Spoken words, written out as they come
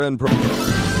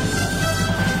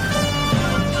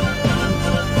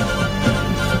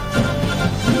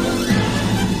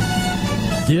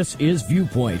This is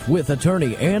Viewpoint with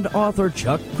attorney and author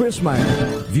Chuck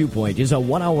Crismier. Viewpoint is a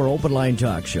one-hour open-line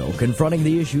talk show confronting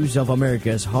the issues of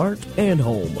America's heart and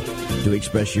home. To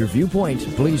express your viewpoint,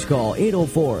 please call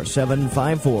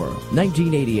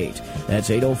 804-754-1988. That's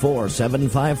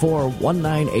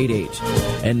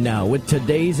 804-754-1988. And now, with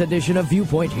today's edition of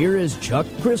Viewpoint, here is Chuck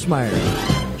Crismier.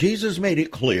 Jesus made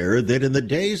it clear that in the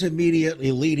days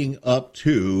immediately leading up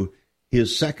to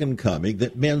his second coming,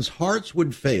 that men's hearts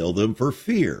would fail them for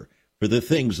fear for the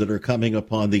things that are coming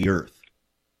upon the earth.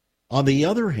 On the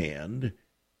other hand,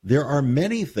 there are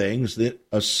many things that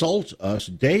assault us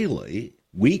daily,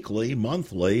 weekly,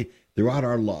 monthly, throughout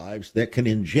our lives that can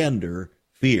engender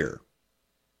fear.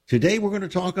 Today we're going to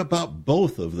talk about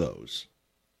both of those,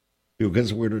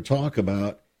 because we're going to talk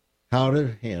about how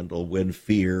to handle when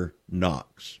fear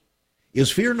knocks.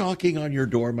 Is fear knocking on your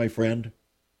door, my friend?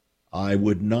 I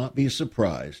would not be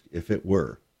surprised if it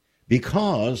were,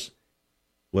 because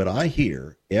what I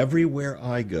hear everywhere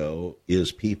I go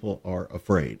is people are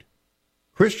afraid.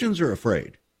 Christians are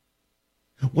afraid.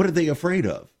 What are they afraid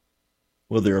of?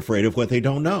 Well, they're afraid of what they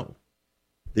don't know.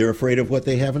 They're afraid of what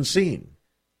they haven't seen.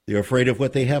 They're afraid of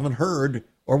what they haven't heard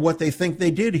or what they think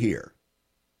they did hear.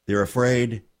 They're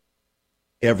afraid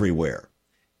everywhere.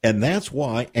 And that's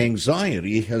why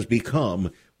anxiety has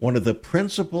become one of the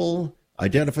principal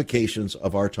identifications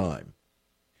of our time.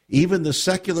 Even the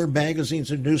secular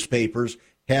magazines and newspapers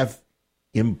have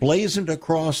emblazoned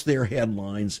across their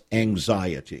headlines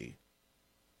anxiety.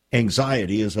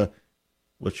 Anxiety is a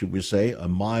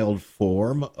mild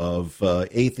form of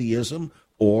atheism,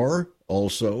 or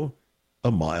also a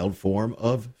mild form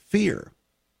of fear.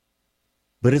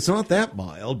 But it's not that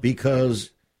mild,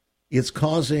 because it's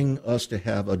causing us to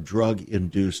have a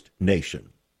drug-induced nation.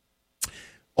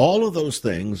 All of those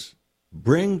things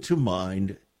bring to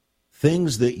mind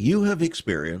things that you have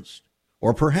experienced,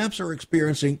 or perhaps are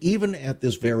experiencing even at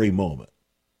this very moment.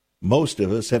 Most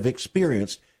of us have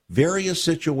experienced various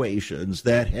situations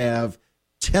that have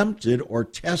tempted or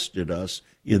tested us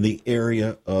in the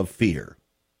area of fear.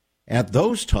 At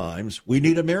those times, we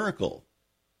need a miracle.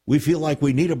 We feel like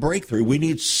we need a breakthrough. We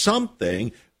need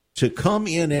something to come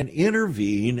in and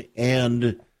intervene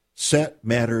and set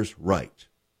matters right.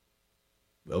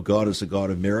 Well, God is a God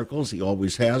of miracles. He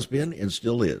always has been and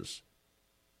still is.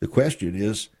 The question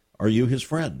is, are you his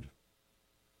friend?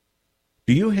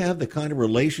 Do you have the kind of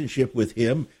relationship with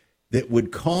him that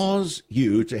would cause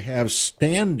you to have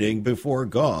standing before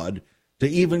God to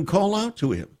even call out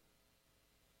to him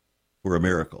for a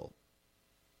miracle?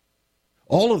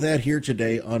 All of that here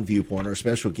today on Viewpoint. Our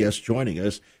special guest joining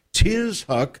us, Tiz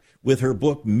Huch, with her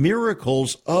book,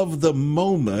 Miracles of the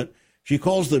Moment. She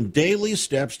calls them daily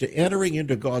steps to entering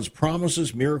into God's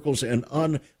promises, miracles, and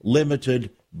unlimited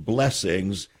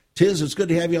blessings. Tiz, it's good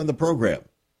to have you on the program.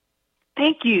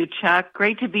 Thank you, Chuck.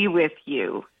 Great to be with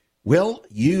you. Well,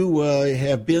 you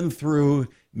have been through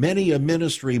many a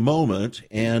ministry moment,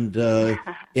 and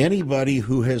anybody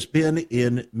who has been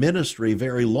in ministry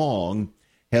very long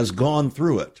has gone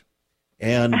through it.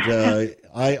 And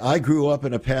I grew up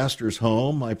in a pastor's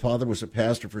home. My father was a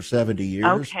pastor for 70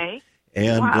 years. Okay.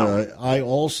 And wow. I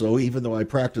also, even though I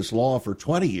practiced law for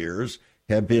 20 years,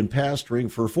 have been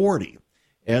pastoring for 40.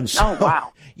 And so, oh,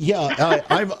 wow. Yeah,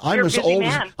 I'm as old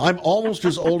as, I'm almost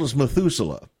as old as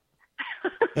Methuselah.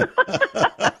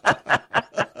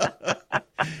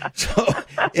 So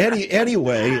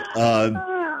anyway,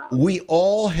 we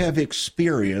all have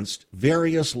experienced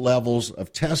various levels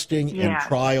of testing and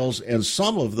trials, and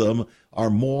some of them are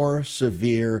more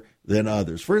severe than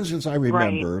others. For instance, I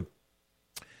remember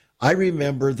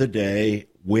the day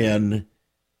when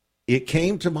it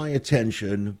came to my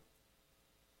attention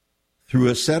through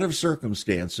a set of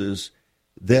circumstances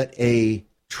that a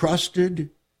trusted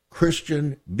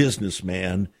Christian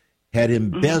businessman had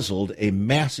embezzled a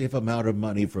massive amount of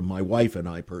money from my wife and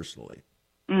I personally.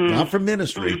 Not from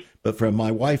ministry, but from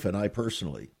my wife and I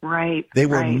personally. Right. They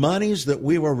were monies that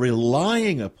we were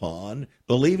relying upon,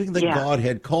 believing that God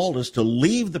had called us to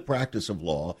leave the practice of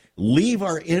law, leave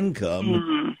our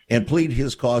income, and plead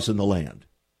his cause in the land.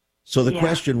 So the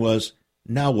question was,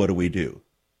 now what do we do?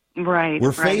 Right.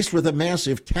 We're faced with a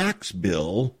massive tax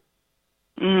bill,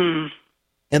 and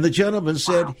the gentleman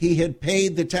said he had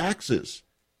paid the taxes.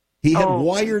 He had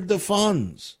wired the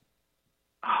funds.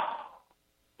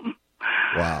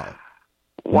 Wow.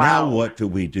 Now what do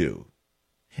we do?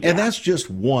 And that's just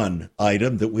one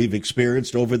item that we've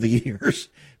experienced over the years.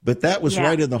 But that was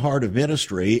right in the heart of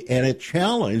ministry, and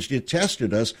it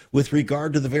tested us with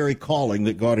regard to the very calling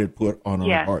that God had put on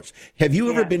our hearts. Have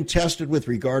you ever been tested with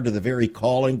regard to the very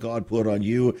calling God put on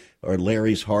you or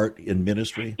Larry's heart in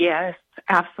ministry? Yes,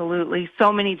 absolutely.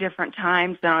 So many different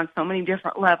times and on so many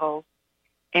different levels.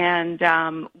 And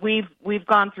we've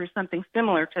gone through something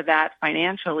similar to that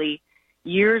financially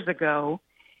years ago.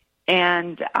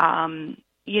 And,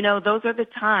 those are the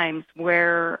times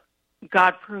where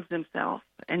God proves himself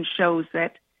and shows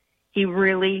that he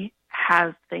really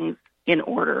has things in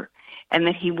order and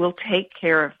that he will take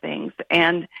care of things.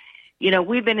 And,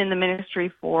 we've been in the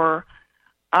ministry for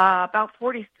about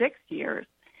 46 years.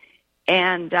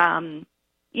 And,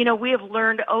 we have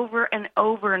learned over and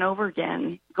over and over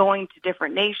again, going to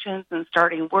different nations and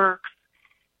starting works,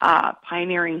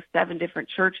 pioneering 7 different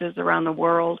churches around the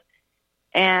world,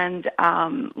 and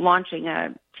launching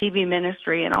a TV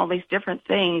ministry and all these different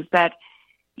things that,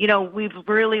 we've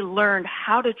really learned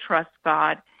how to trust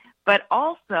God, but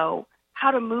also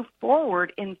how to move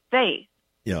forward in faith.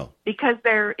 Yeah. Because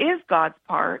there is God's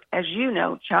part, as you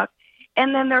know, Chuck,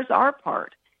 and then there's our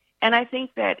part. And I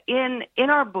think that in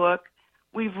our book,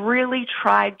 we've really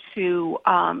tried to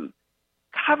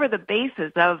cover the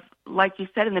bases of, like you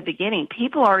said in the beginning,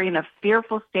 people are in a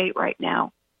fearful state right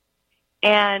now,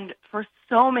 and for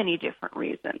so many different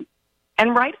reasons,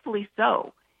 and rightfully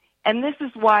so. And this is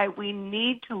why we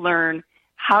need to learn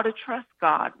how to trust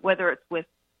God, whether it's with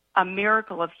a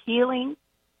miracle of healing,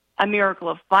 a miracle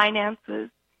of finances,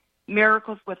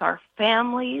 miracles with our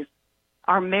families,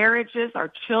 our marriages,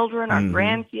 our children, our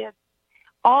grandkids,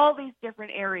 all these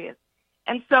different areas.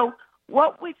 And so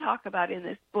what we talk about in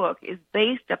this book is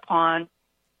based upon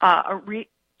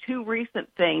 2 recent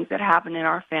things that happened in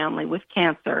our family with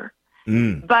cancer.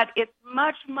 But it's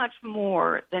much, much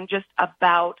more than just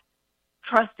about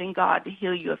trusting God to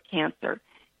heal you of cancer.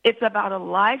 It's about a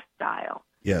lifestyle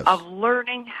of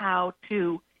learning how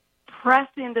to press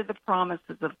into the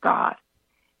promises of God,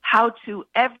 how to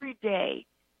every day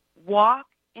walk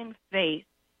in faith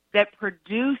that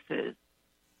produces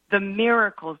the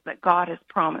miracles that God has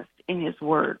promised in his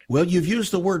word. Well, you've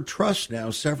used the word trust now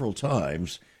several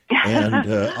times,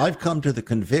 and I've come to the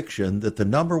conviction that the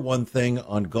number one thing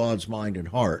on God's mind and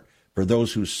heart for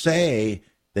those who say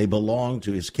they belong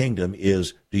to his kingdom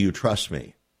is, do you trust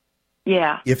me?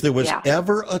 Yeah. If there was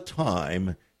ever a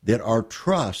time that our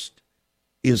trust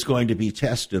is going to be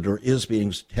tested or is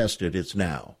being tested, it's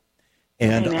now.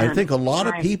 And I think a lot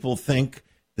of people think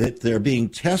that they're being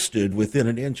tested within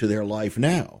an inch of their life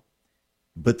now.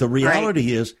 But the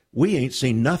reality is we ain't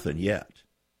seen nothing yet.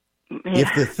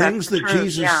 If the things that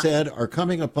Jesus said are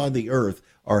coming upon the earth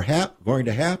are going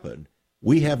to happen,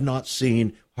 we have not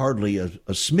seen hardly a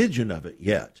smidgen of it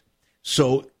yet.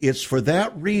 So it's for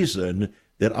that reason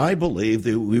that I believe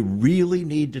that we really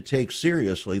need to take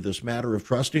seriously this matter of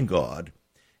trusting God.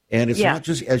 And it's not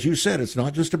just, as you said, it's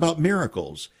not just about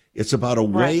miracles. It's about a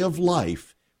way of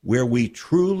life where we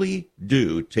truly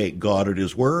do take God at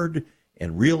his word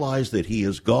and realize that he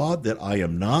is God, that I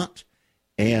am not,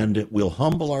 and we'll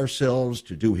humble ourselves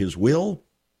to do his will,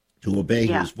 to obey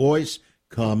his voice,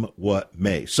 come what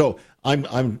may. So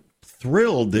I'm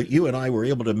thrilled that you and I were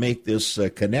able to make this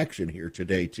connection here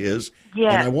today, Tiz.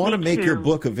 Yeah, and I want to make too. your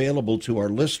book available to our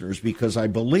listeners because I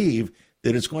believe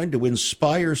that it's going to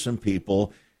inspire some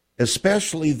people,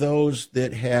 especially those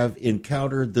that have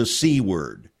encountered the C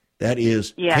word, that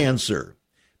is cancer.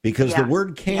 Because the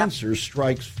word cancer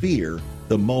strikes fear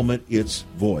the moment it's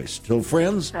voiced. So,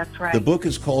 friends, that's right. The book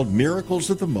is called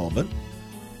Miracles of the Moment.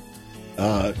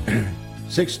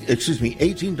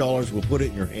 $18. We'll put it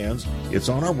in your hands. It's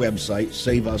on our website,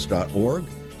 saveus.org.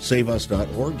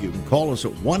 Saveus.org. You can call us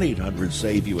at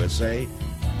 1-800-SAVE-USA.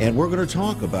 And we're going to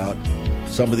talk about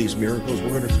some of these miracles.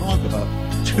 We're going to talk about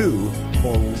 2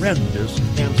 horrendous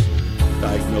cancer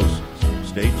diagnoses.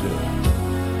 Stay tuned.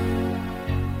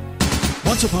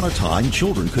 Once upon a time,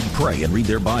 children could pray and read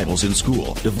their Bibles in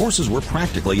school. Divorces were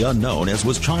practically unknown, as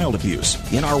was child abuse.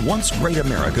 In our once great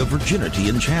America, virginity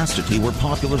and chastity were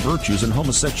popular virtues and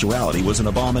homosexuality was an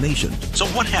abomination. So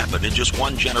what happened in just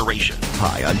one generation?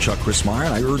 Hi, I'm Chuck Christmeyer,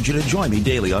 and I urge you to join me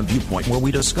daily on Viewpoint, where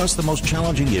we discuss the most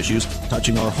challenging issues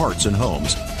touching our hearts and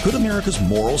homes. Could America's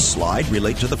moral slide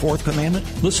relate to the Fourth Commandment?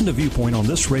 Listen to Viewpoint on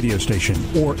this radio station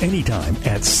or anytime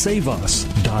at saveus.org.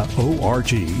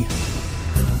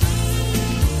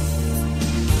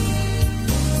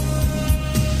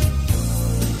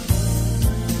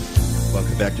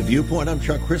 Back to Viewpoint. I'm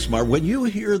Chuck Christmeyer. When you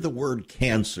hear the word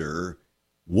cancer,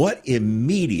 what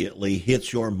immediately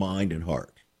hits your mind and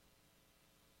heart?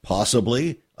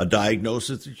 Possibly a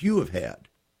diagnosis that you have had.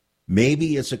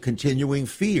 Maybe it's a continuing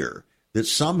fear that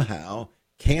somehow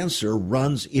cancer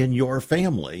runs in your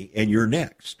family and you're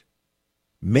next.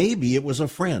 Maybe it was a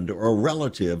friend or a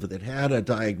relative that had a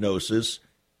diagnosis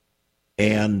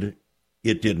and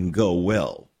it didn't go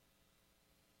well.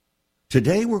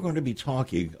 Today we're going to be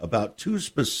talking about two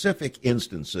specific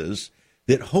instances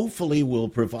that hopefully will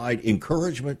provide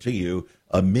encouragement to you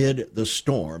amid the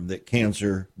storm that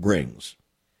cancer brings.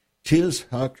 Tiz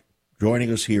Huch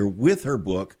joining us here with her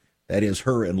book. That is,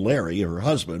 her and Larry, her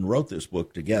husband, wrote this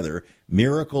book together,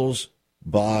 Miracles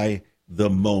by the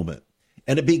Moment.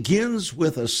 And it begins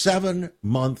with a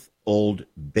 7-month-old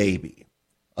baby.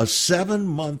 A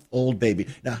 7-month-old baby.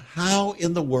 Now, how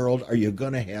in the world are you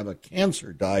going to have a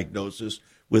cancer diagnosis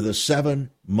with a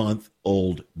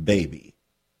 7-month-old baby?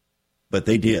 But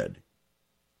they did.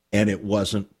 And it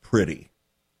wasn't pretty.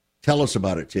 Tell us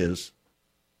about it, Tiz.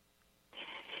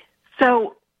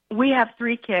 So we have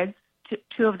 3 kids.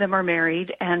 2 of them are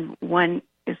married, and 1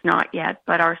 is not yet.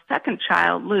 But our second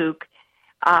child, Luke,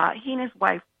 he and his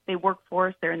wife, they work for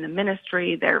us. They're in the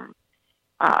ministry. They're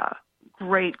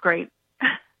great kids.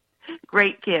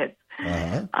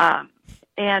 Uh-huh.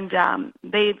 And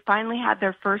they finally had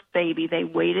their first baby. They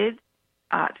waited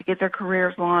to get their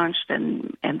careers launched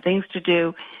and things to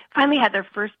do. Finally had their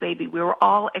first baby. We were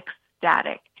all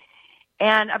ecstatic.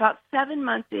 And about 7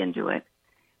 months into it,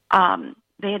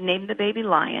 they had named the baby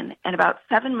Lion, and about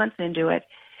 7 months into it,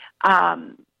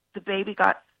 the baby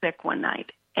got sick one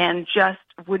night and just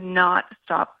would not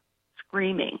stop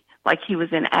screaming like he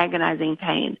was in agonizing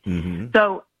pain. Mm-hmm.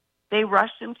 So they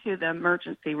rushed him to the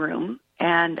emergency room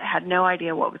and had no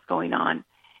idea what was going on.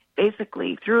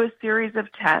 Basically, through a series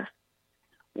of tests,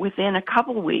 within a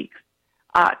couple weeks,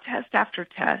 test after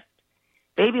test,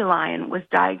 baby Lion was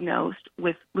diagnosed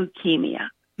with leukemia,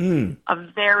 a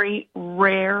very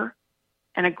rare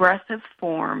an aggressive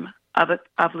form of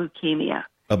leukemia.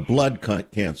 A blood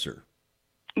cancer.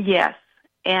 Yes.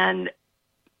 And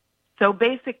so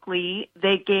basically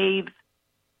they gave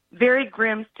very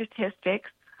grim statistics,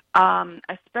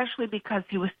 especially because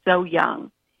he was so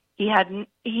young. He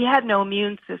had no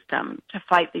immune system to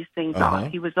fight these things off.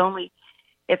 He was only,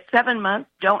 at 7 months,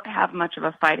 don't have much of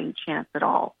a fighting chance at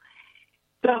all.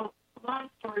 So long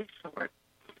story short,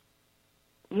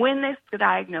 when this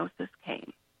diagnosis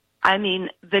came, I mean,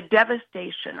 the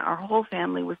devastation, our whole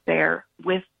family was there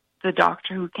with the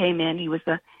doctor who came in. He was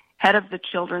the head of the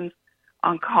children's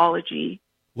oncology.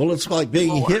 Well, it's like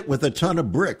being hit with a ton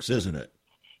of bricks, isn't it?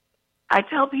 I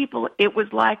tell people it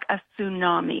was like a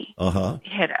tsunami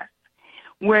hit us,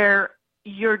 where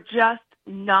you're just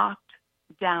knocked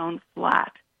down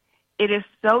flat. It is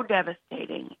so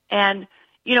devastating. And,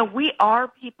 you know, we are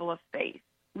people of faith.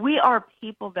 We are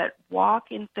people that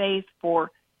walk in faith for,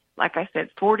 like I said,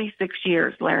 46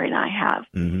 years, Larry and I have.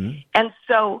 Mm-hmm. And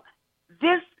so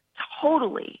this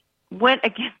totally went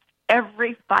against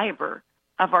every fiber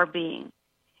of our being.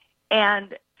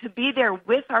 And to be there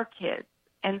with our kids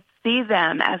and see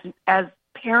them as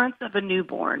parents of a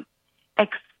newborn,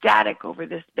 ecstatic over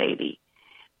this baby,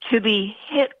 to be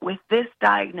hit with this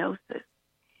diagnosis.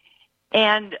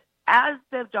 And as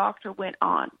the doctor went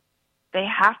on, they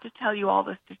have to tell you all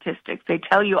the statistics. They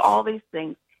tell you all these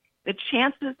things. The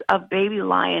chances of baby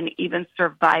Lion even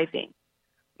surviving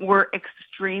were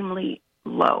extremely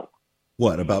low.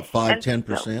 What, about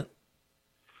 10%?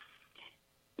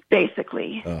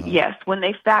 Basically, yes. When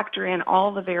they factor in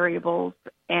all the variables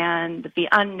and the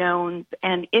unknowns,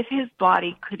 and if his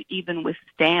body could even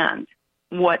withstand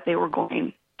what they were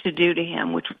going to do to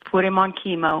him, which would put him on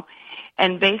chemo.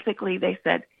 And basically they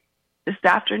said, this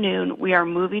afternoon we are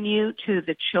moving you to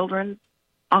the children's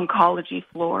oncology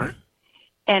floor,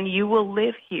 and you will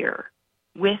live here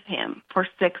with him for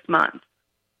 6 months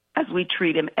as we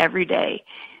treat him every day.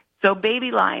 So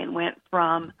baby Lion went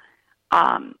from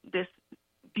this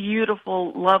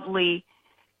beautiful, lovely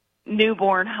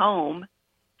newborn home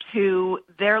to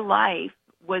their life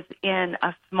was in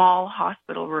a small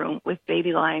hospital room with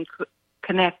baby Lion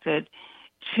connected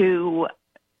to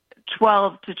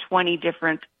 12 to 20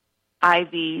 different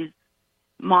IVs,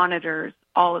 monitors,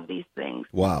 all of these things.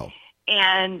 Wow.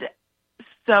 And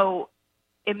so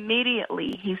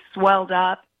immediately he swelled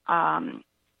up from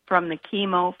the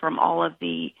chemo, from all of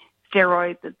the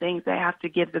steroids and things they have to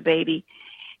give the baby.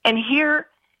 And here,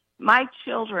 my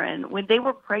children, when they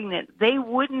were pregnant, they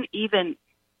wouldn't even,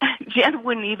 Jen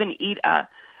wouldn't even eat a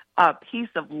piece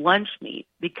of lunch meat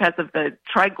because of the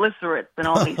triglycerides and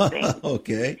all these things.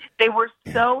 Okay. They were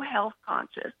so health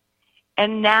conscious.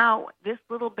 And now this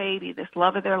little baby, this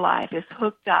love of their life, is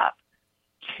hooked up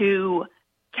to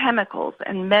chemicals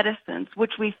and medicines,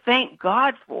 which we thank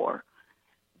God for.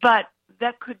 But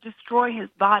that could destroy his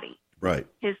body. Right.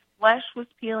 His flesh was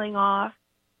peeling off.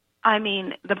 I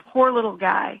mean, the poor little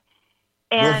guy.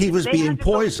 And well, he was they being had to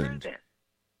go poisoned. through this.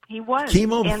 He was.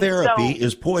 Chemotherapy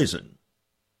is poison.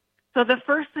 So the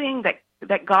first thing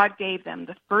that God gave them,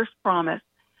 the first promise,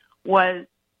 was,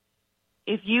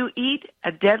 if you eat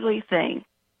a deadly thing,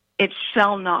 it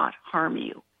shall not harm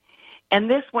you. And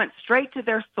this went straight to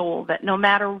their soul, that no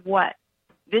matter what,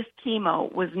 this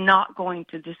chemo was not going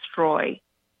to destroy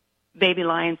baby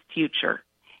Lion's future.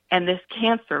 And this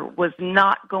cancer was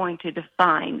not going to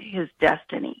define his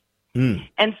destiny.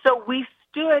 And so we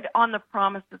stood on the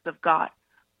promises of God.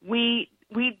 We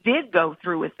did go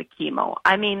through with the chemo.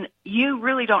 I mean, you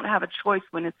really don't have a choice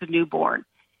when it's a newborn.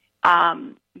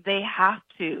 They have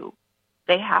to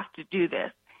do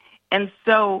this. And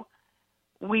so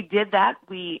we did that.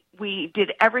 We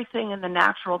did everything in the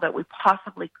natural that we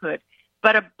possibly could.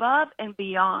 But above and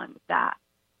beyond that,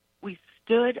 we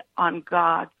stood on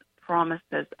God's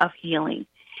promises of healing.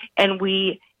 And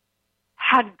we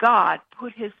had God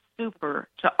put his super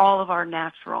to all of our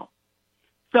natural.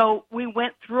 So we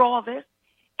went through all this,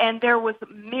 and there was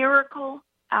miracle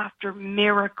after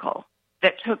miracle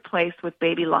that took place with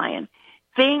baby Lion.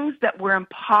 Things that were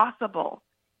impossible,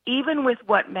 even with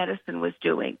what medicine was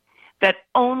doing, that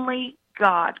only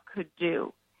God could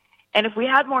do. And if we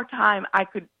had more time, I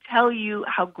could tell you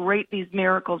how great these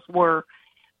miracles were.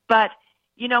 But,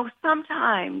 you know,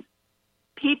 sometimes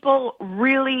people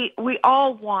really, we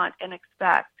all want and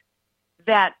expect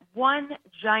that one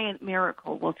giant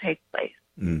miracle will take place.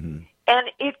 Mm-hmm.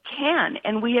 And it can,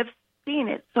 and we have seen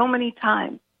it so many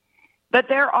times. But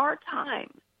there are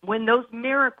times when those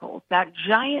miracles, that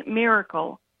giant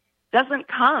miracle, doesn't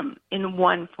come in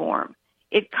one form.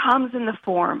 It comes in the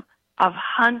form of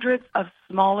hundreds of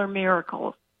smaller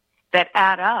miracles that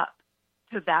add up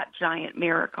to that giant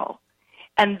miracle.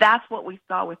 And that's what we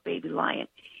saw with baby Lion.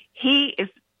 He's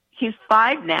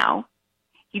 5 now.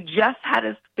 He just had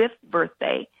his 5th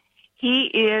birthday. He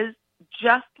is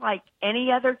just like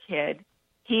any other kid.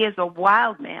 He is a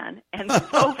wild man and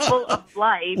so full of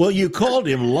life. Well, you called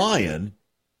him Lion.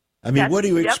 I mean, what do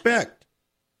you expect?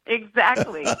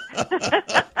 Exactly.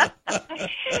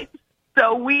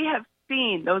 So we have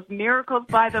seen those miracles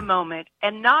by the moment,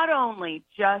 and not only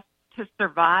just to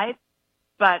survive,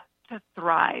 but to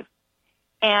thrive.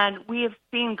 And we have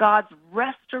seen God's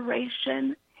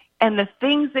restoration and the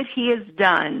things that he has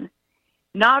done,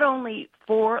 not only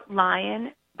for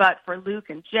Lion, but for Luke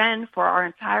and Jen, for our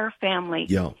entire family,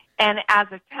 and as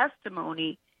a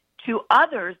testimony to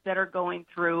others that are going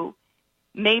through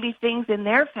maybe things in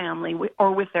their family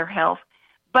or with their health.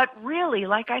 But really,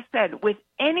 like I said, with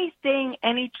anything,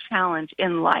 any challenge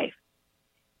in life,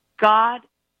 God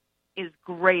is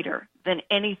greater than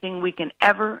anything we can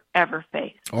ever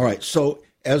face. All right, so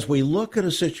as we look at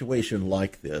a situation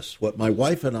like this, what my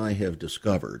wife and I have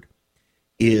discovered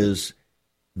is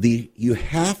you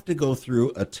have to go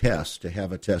through a test to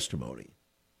have a testimony.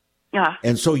 Yeah.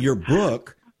 And so your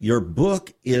book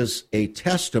is a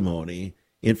testimony.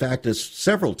 In fact, it's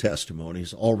several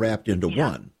testimonies all wrapped into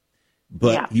one.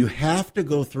 But you have to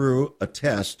go through a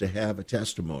test to have a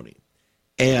testimony.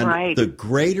 And the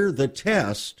greater the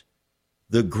test,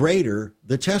 the greater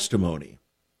the testimony.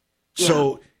 Yeah.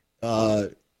 So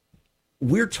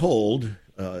we're told,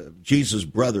 Jesus'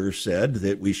 brother said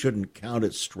that we shouldn't count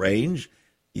it strange.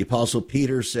 The Apostle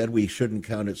Peter said we shouldn't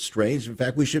count it strange. In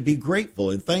fact, we should be grateful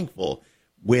and thankful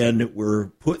when we're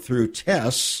put through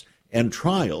tests and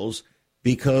trials,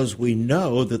 because we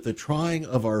know that the trying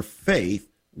of our faith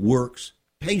works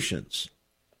patience,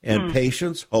 and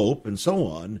patience, hope, and so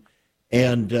on.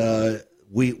 And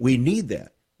we need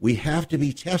that. We have to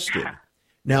be tested.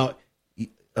 Now,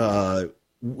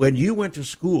 when you went to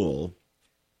school,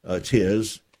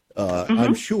 Tiz,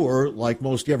 I'm sure, like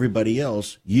most everybody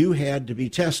else, you had to be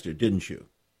tested, didn't you?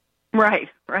 Right.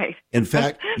 In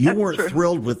fact, you weren't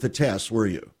thrilled with the tests, were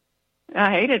you?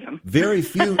 I hated them. Very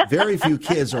few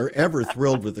kids are ever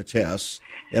thrilled with the tests.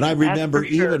 And I remember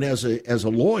even as a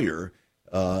lawyer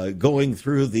going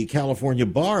through the California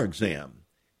bar exam,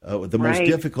 the most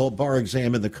difficult bar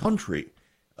exam in the country.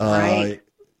 I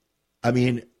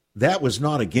mean, that was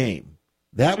not a game.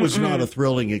 That was not a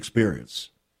thrilling experience.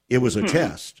 It was a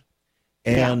test.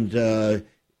 And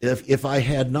if I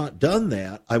had not done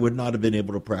that, I would not have been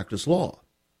able to practice law.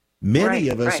 Many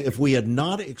of us, if we had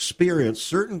not experienced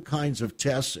certain kinds of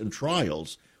tests and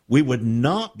trials, we would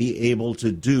not be able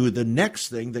to do the next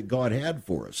thing that God had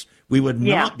for us. We would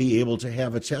not be able to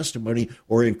have a testimony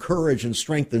or encourage and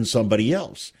strengthen somebody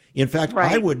else. In fact,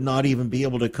 I would not even be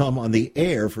able to come on the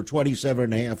air for 27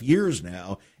 and a half years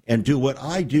now and do what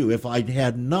I do if I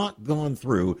had not gone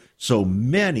through so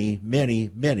many,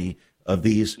 many, many of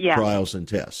these trials and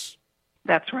tests.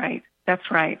 That's right.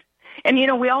 That's right. And,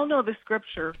 we all know the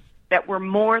scripture that we're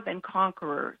more than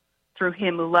conquerors through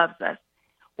him who loves us.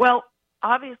 Well,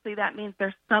 obviously that means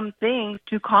there's some things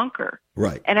to conquer.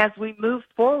 Right. And as we move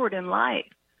forward in life,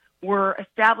 we're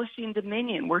establishing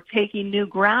dominion. We're taking new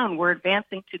ground. We're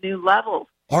advancing to new levels.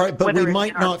 All right, but we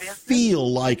might not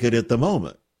feel like it at the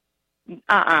moment.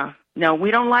 No,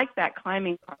 we don't like that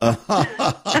climbing part.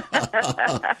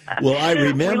 Well, I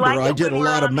remember I did a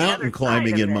lot of mountain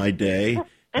climbing in my day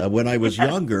when I was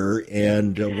younger,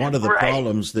 and one of the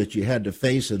problems that you had to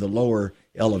face in the lower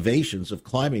elevations of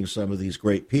climbing some of these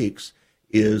great peaks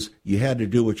is you had to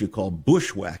do what you call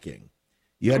bushwhacking.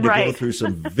 You had to go through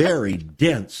some very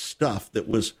dense stuff that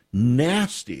was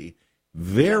nasty,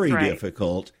 very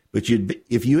difficult, but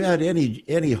if you had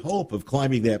any hope of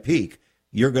climbing that peak,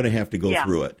 you're going to have to go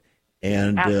through it.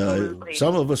 And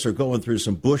some of us are going through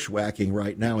some bushwhacking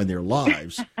right now in their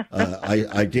lives.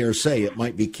 I dare say it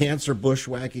might be cancer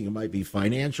bushwhacking, it might be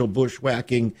financial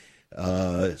bushwhacking,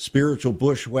 spiritual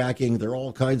bushwhacking. There are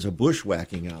all kinds of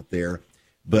bushwhacking out there.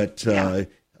 But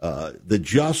the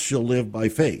just shall live by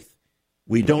faith.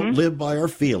 We don't live by our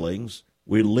feelings.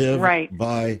 We live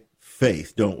by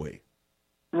faith, don't we?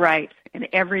 Right, in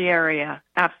every area,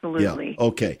 absolutely. Yeah.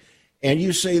 Okay. And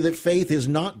you say that faith is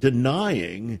not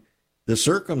denying the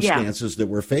circumstances that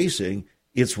we're facing,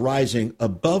 it's rising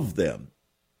above them.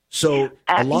 So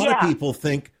a lot of people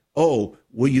think, oh,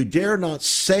 well, you dare not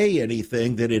say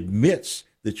anything that admits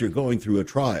that you're going through a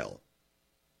trial.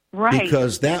 Right.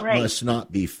 Because that must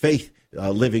not be faith,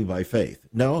 living by faith.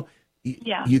 No,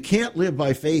 you can't live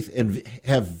by faith and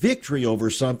have victory over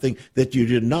something that you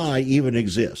deny even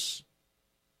exists.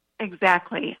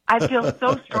 Exactly. I feel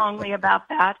so strongly about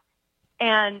that.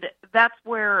 And that's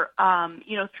where,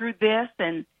 through this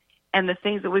and the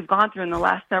things that we've gone through in the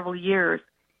last several years,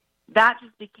 that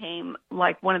just became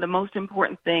like one of the most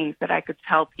important things that I could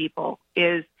tell people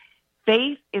is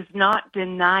faith is not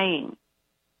denying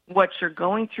what you're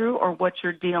going through or what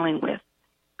you're dealing with.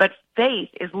 But faith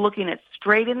is looking it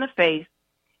straight in the face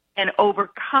and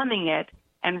overcoming it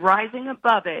and rising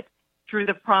above it through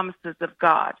the promises of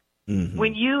God. Mm-hmm.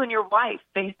 When you and your wife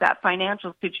faced that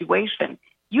financial situation,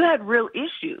 you had real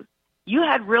issues. You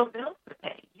had real bills to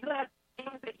pay. You had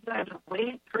things that you had to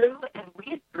wade through and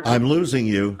read through. I'm losing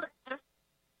you.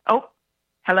 Oh,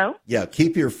 hello? Yeah,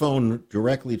 keep your phone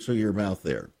directly to your mouth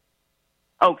there.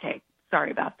 Okay,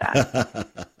 sorry about that.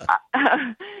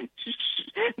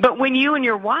 But when you and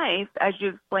your wife, as you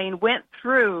explained, went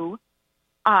through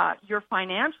your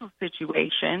financial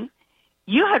situation,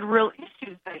 you had real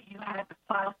issues that you had to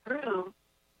plow through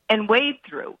and wade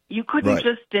through. You couldn't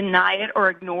just deny it or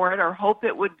ignore it or hope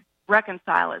it would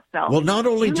reconcile itself. Well, not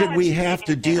only did we have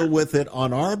to deal with it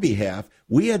on our behalf,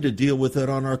 we had to deal with it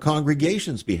on our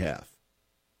congregation's behalf.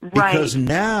 Because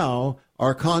now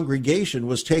our congregation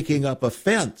was taking up a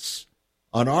fence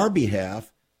on our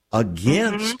behalf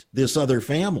against this other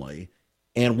family,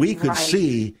 and we could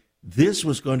see this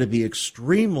was going to be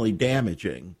extremely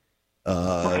damaging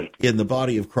in the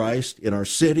body of Christ, in our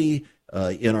city,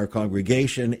 in our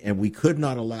congregation, and we could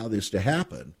not allow this to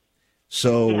happen.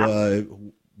 So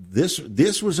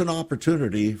this was an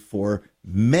opportunity for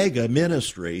mega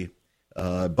ministry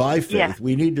by faith. Yeah.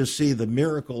 We need to see the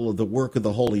miracle of the work of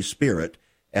the Holy Spirit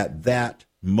at that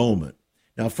moment.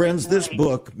 Now, friends, this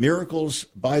book, Miracles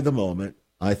by the Moment,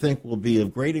 I think will be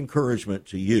of great encouragement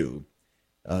to you.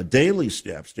 Daily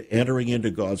steps to entering into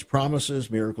God's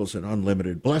promises, miracles, and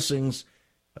unlimited blessings.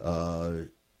 $18.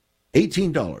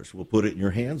 We'll put it in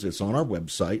your hands. It's on our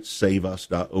website,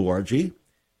 saveus.org,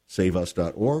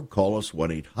 saveus.org. Call us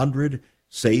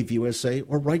 1-800-SAVE-USA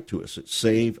or write to us at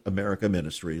Save America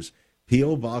Ministries,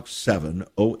 P.O. Box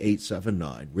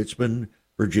 70879, Richmond,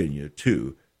 Virginia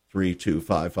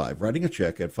 23255. Writing a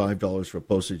check at $5 for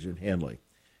postage and handling.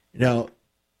 Now,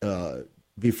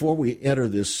 before we enter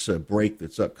this break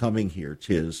that's upcoming here,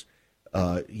 Tiz,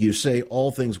 you say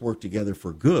all things work together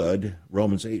for good,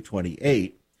 Romans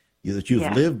 8:28, that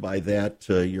you've lived by that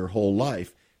your whole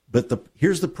life. But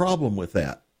here's the problem with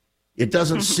that. It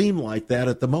doesn't seem like that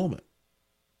at the moment.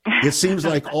 It seems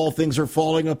like all things are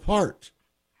falling apart,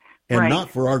 and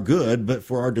not for our good, but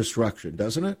for our destruction,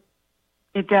 doesn't it?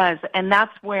 It does, and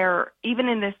that's where, even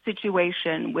in this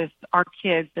situation with our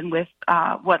kids and with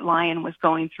what Lion was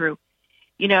going through,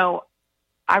 I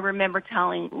remember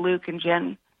telling Luke and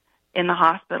Jen in the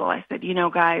hospital, I said,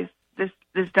 guys, this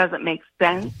doesn't make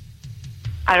sense.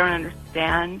 I don't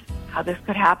understand how this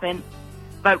could happen.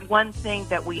 But one thing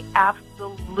that we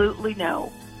absolutely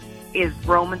know is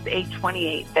Romans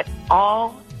 8:28, that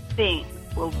all things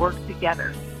will work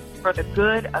together for the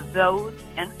good of those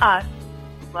and us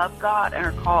who love God and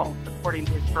are called according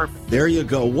to His purpose. There you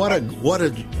go. What a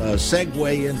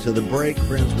segue into the break,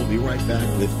 friends. We'll be right back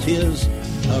with Tiz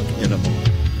Huch in a moment.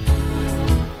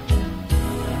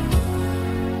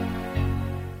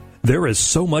 There is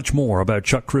so much more about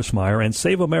Chuck Crismier and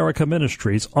Save America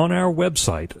Ministries on our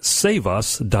website, saveus.org.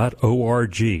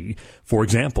 For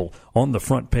example, on the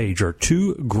front page are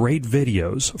 2 great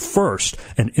videos. First,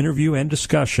 an interview and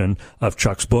discussion of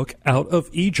Chuck's book, Out of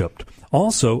Egypt.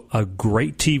 Also, a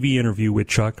great TV interview with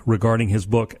Chuck regarding his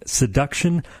book,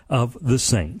 Seduction of the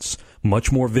Saints.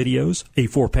 Much more videos, a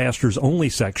For Pastors Only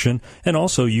section, and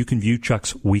also you can view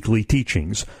Chuck's weekly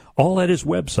teachings. All at his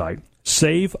website,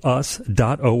 saveus.org.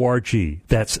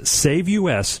 That's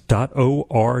saveus.org.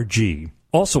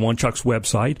 Also on Chuck's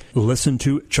website, listen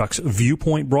to Chuck's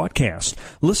Viewpoint broadcast.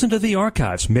 Listen to the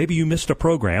archives. Maybe you missed a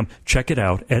program. Check it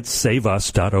out at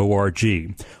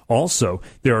saveus.org. Also,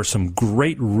 there are some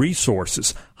great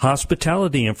resources,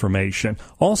 hospitality information,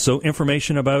 also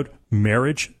information about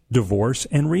marriage, divorce,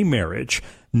 and remarriage,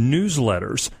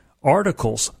 newsletters,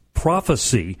 articles,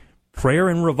 prophecy, prayer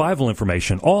and revival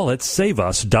information, all at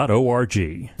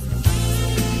saveus.org.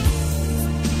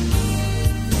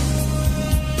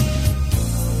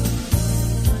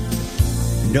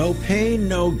 No pain,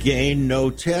 no gain, no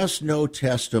test, no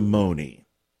testimony.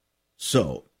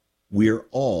 So, we're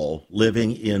all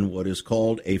living in what is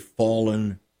called a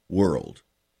fallen world.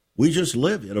 We just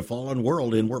live in a fallen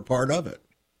world, and we're part of it.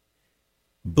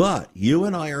 But you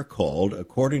and I are called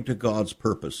according to God's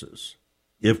purposes.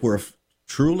 If we're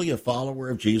truly a follower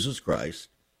of Jesus Christ,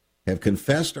 have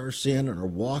confessed our sin and are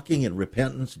walking in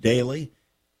repentance daily,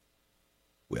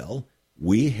 well,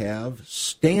 we have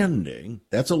standing,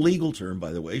 that's a legal term,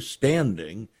 by the way,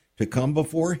 standing to come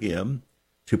before Him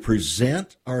to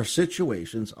present our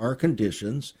situations, our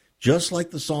conditions, just like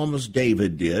the psalmist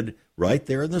David did right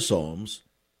there in the Psalms,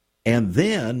 and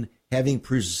then, having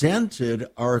presented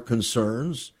our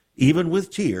concerns, even with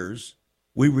tears,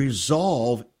 we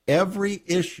resolve every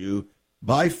issue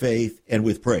by faith and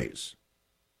with praise.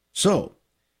 So,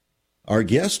 our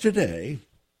guest today,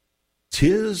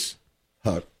 Tiz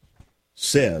Huch,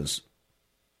 says,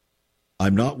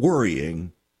 I'm not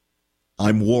worrying,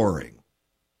 I'm warring.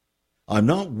 I'm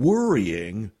not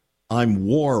worrying, I'm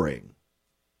warring.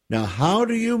 Now, how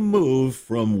do you move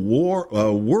from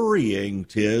worrying,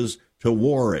 Tiz, to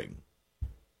warring?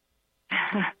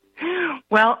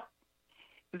 Well,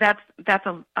 that's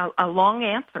a long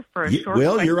answer for a short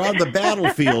question. You're on the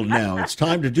battlefield now. It's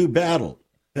time to do battle.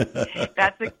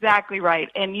 That's exactly right.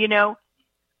 And,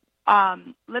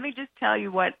 let me just tell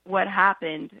you what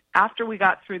happened after we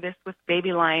got through this with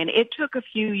Baby Lion. It took a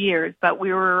few years, but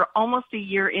we were almost a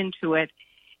year into it.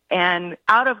 And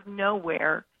out of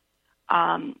nowhere,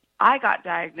 I got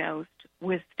diagnosed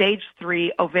with stage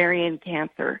 3 ovarian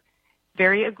cancer.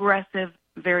 Very aggressive,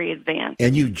 very advanced.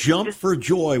 And you jumped for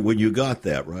joy when you got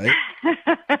that, right?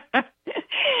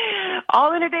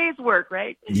 All in a day's work,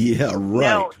 right? Yeah,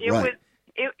 right. No,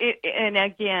 and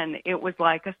again, it was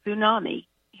like a tsunami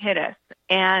hit us.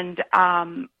 And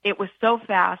it was so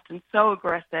fast and so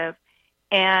aggressive.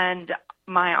 And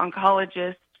my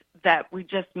oncologist that we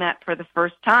just met for the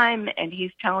first time, and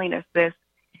he's telling us this,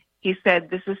 he said,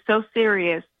 this is so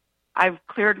serious. I've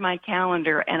cleared my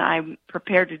calendar, and I'm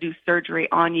prepared to do surgery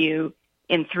on you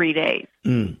in 3 days.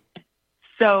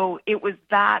 So it was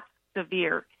that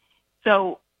severe.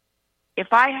 So if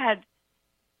I had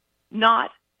not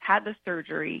had the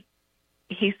surgery,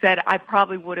 he said I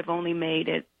probably would have only made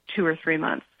it 2 or 3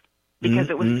 months because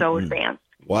it was so advanced.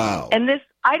 Wow. And this,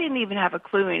 I didn't even have a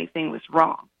clue anything was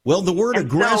wrong. Well, the word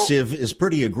aggressive is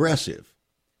pretty aggressive.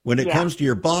 When it comes to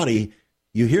your body,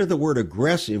 you hear the word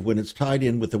aggressive when it's tied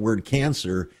in with the word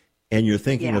cancer, and you're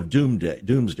thinking of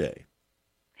doomsday.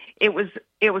 It was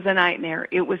a nightmare.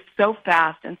 It was so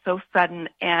fast and so sudden,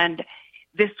 and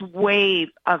this wave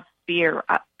of fear.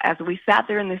 As we sat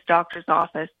there in this doctor's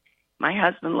office, my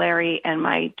husband Larry and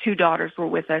my 2 daughters were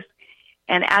with us,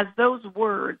 and as those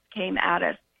words came at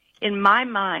us, in my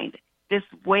mind, this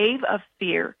wave of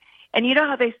fear. And you know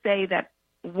how they say that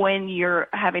when you're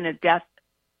having a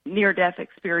near-death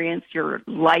experience, your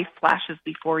life flashes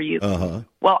before you? Uh-huh.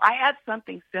 Well, I had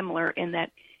something similar in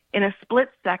that in a split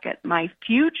second, my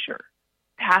future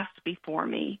passed before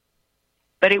me,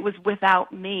 but it was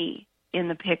without me in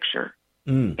the picture.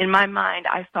 In my mind,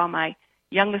 I saw my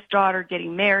youngest daughter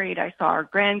getting married. I saw our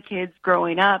grandkids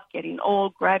growing up, getting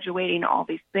old, graduating, all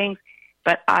these things,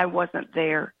 but I wasn't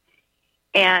there.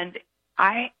 And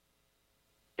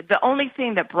the only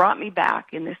thing that brought me back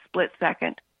in this split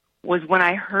second was when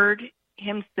I heard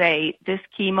him say, this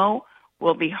chemo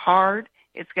will be hard.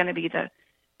 It's going to be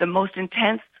the most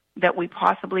intense that we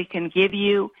possibly can give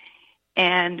you,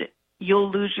 and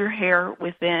you'll lose your hair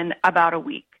within about a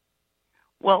week.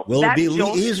 Well, it'd be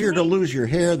easier to lose your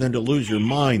hair than to lose your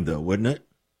mind, though, wouldn't it?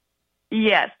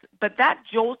 Yes, but that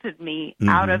jolted me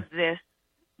out of this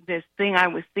thing I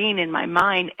was seeing in my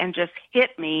mind and just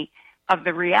hit me of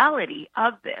the reality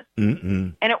of this.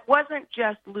 And it wasn't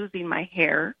just losing my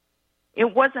hair.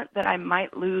 It wasn't that I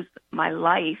might lose my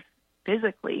life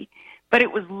physically, but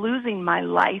it was losing my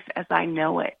life as I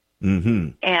know it.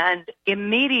 And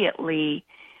immediately,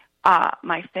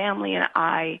 my family and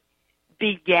I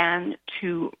began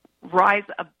to rise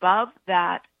above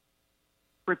that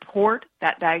report,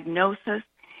 that diagnosis,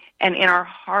 and in our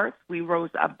hearts, we rose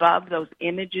above those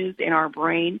images in our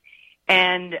brain.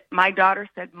 And my daughter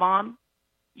said, "Mom,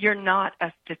 you're not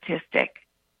a statistic.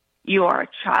 You are a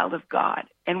child of God,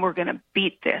 and we're going to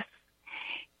beat this."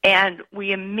 And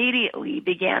we immediately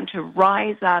began to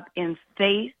rise up in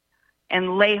faith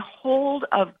and lay hold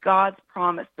of God's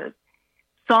promises.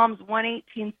 Psalms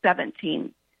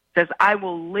 118:17 says, "I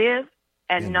will live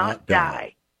and not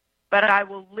die, but I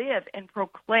will live and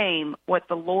proclaim what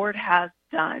the Lord has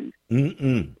done."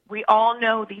 We all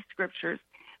know these scriptures,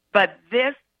 but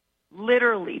this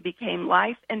literally became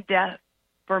life and death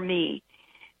for me,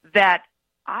 that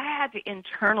I had to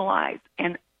internalize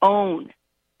and own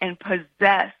and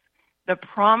possess the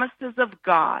promises of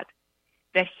God,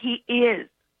 that He is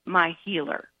my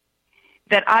healer,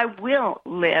 that I will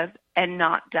live and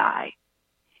not die,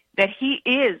 that He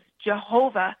is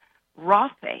Jehovah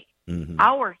Rapha,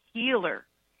 our healer.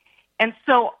 And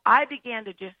so I began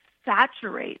to just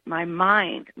saturate my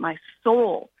mind, my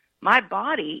soul, my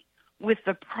body with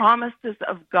the promises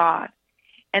of God.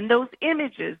 And those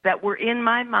images that were in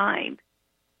my mind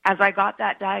as I got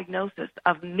that diagnosis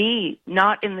of me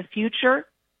not in the future,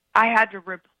 I had to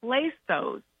replace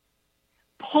those,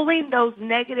 pulling those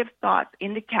negative thoughts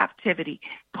into captivity,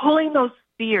 pulling those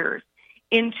fears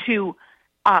into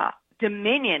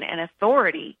dominion and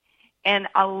authority, and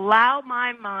allow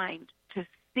my mind to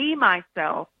see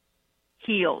myself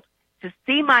healed, to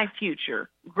see my future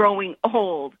growing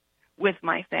old with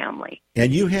my family.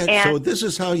 And you had, so this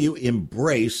is how you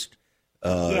embraced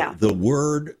the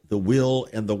word, the will,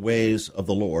 and the ways of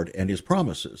the Lord and His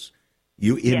promises.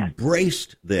 You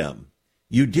embraced them.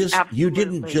 You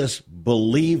didn't just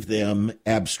believe them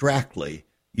abstractly.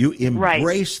 You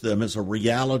embraced them as a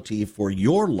reality for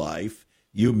your life.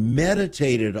 You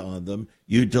meditated on them.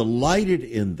 You delighted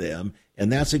in them.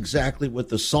 And that's exactly what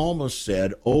the psalmist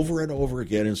said over and over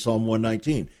again in Psalm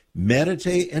 119.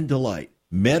 Meditate and delight.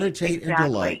 Meditate and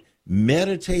delight.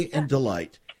 Meditate and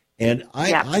delight. And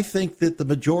I think that the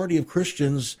majority of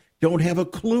Christians don't have a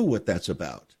clue what that's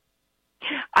about.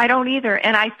 I don't either.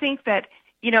 And I think that,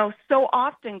 so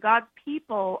often God's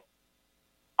people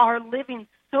are living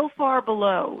so far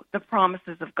below the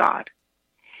promises of God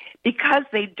because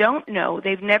they don't know,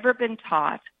 they've never been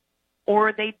taught,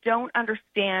 or they don't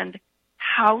understand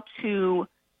how to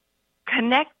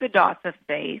connect the dots of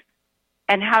faith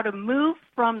and how to move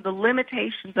from the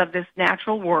limitations of this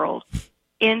natural world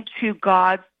into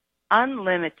God's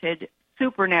unlimited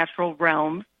supernatural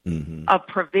realms of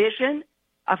provision,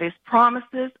 of His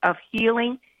promises, of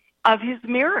healing, of His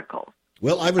miracles.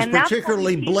 Well, I was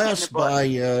particularly blessed by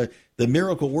the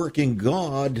miracle-working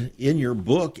God in your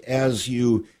book as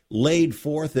you laid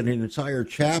forth in an entire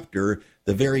chapter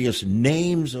the various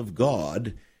names of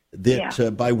God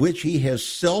that by which He has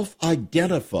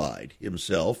self-identified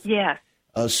Himself.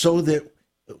 So that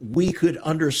we could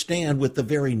understand with the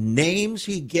very names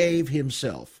He gave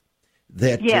Himself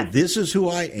that this is who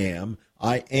I am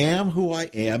who I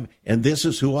am, and this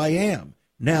is who I am.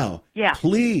 Now,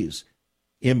 please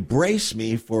embrace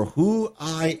me for who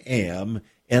I am,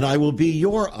 and I will be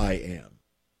your I am.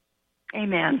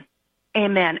 Amen.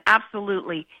 Amen.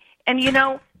 Absolutely. And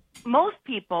most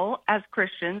people as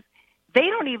Christians, they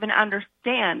don't even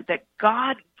understand that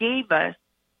God gave us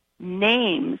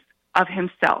names of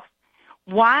Himself.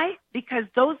 Why? Because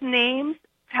those names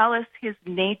tell us His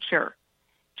nature.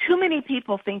 Too many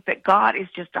people think that God is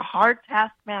just a hard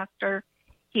taskmaster.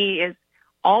 He is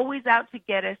always out to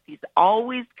get us. He's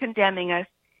always condemning us.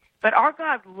 But our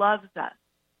God loves us,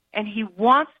 and He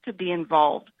wants to be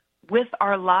involved with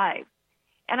our lives.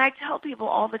 And I tell people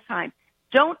all the time,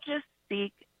 don't just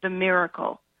seek the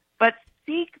miracle, but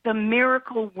seek the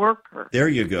miracle worker. There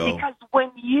you go. Because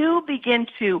when you begin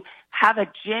to have a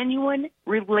genuine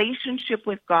relationship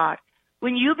with God,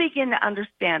 when you begin to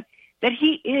understand that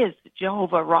He is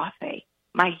Jehovah Rapha,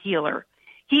 my healer,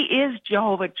 He is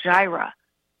Jehovah Jireh,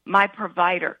 my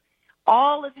provider,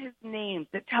 all of His names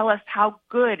that tell us how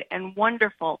good and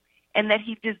wonderful and that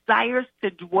he desires to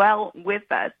dwell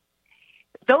with us.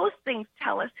 Those things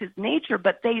tell us his nature,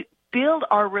 but they build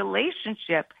our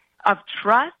relationship of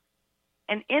trust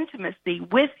and intimacy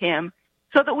with him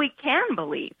so that we can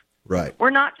believe. Right. We're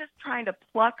not just trying to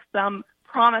pluck some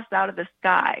promise out of the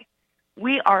sky.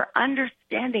 We are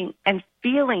understanding and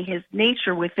feeling his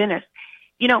nature within us.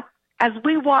 You know, as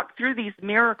we walk through these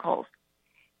miracles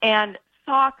and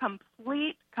saw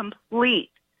complete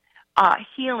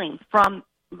healing from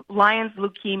Lyon's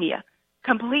leukemia,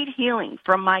 complete healing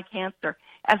from my cancer,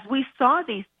 as we saw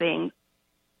these things,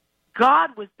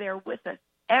 God was there with us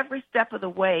every step of the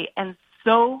way, and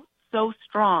so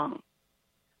strong.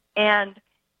 And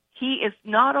he is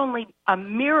not only a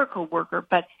miracle worker,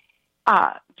 but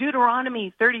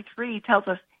Deuteronomy 33 tells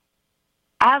us,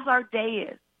 as our day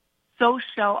is, so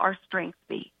shall our strength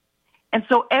be. And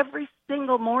so every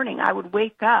single morning I would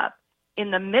wake up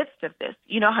in the midst of this.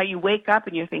 You know how you wake up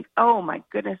and you think, oh my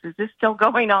goodness, is this still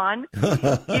going on? You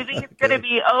think it's going to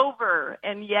be over,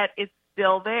 and yet it's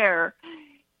still there.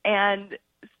 And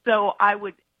so I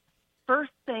would,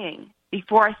 first thing,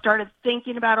 before I started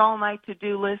thinking about all my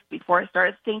to-do lists, before I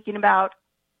started thinking about,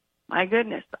 my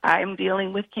goodness, I'm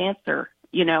dealing with cancer,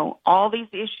 you know, all these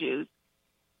issues,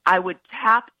 I would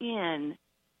tap in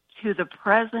to the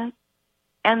presence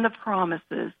and the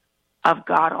promises of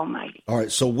God Almighty. All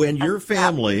right, so when your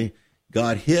family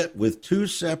got hit with two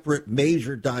separate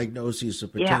major diagnoses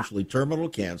of potentially terminal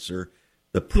cancer,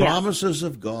 the promises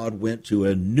of God went to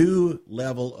a new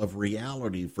level of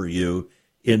reality for you.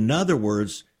 In other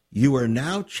words, you are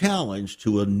now challenged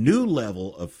to a new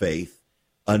level of faith,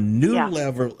 a new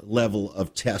level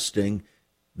of testing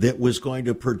that was going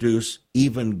to produce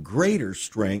even greater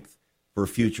strength for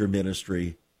future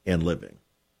ministry and living.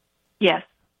 Yes,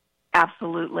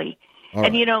 absolutely. All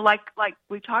and, right. You know, like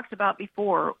we talked about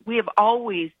before, we have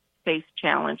always faced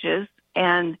challenges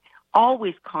and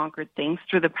always conquered things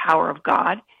through the power of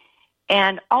God,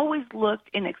 and always looked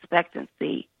in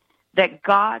expectancy that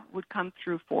God would come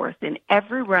through for us in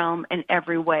every realm and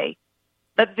every way.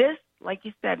 But this, like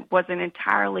you said, was an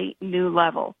entirely new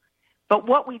level. But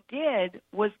what we did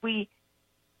was we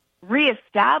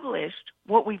reestablished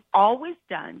what we've always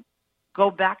done,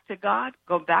 go back to God,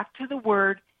 go back to the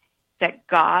Word, that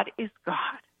God is God.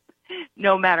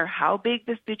 No matter how big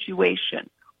the situation,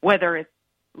 whether it's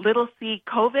little c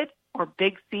COVID or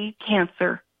big C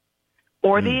cancer,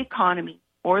 or the economy,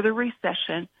 or the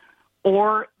recession,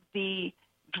 or the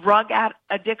drug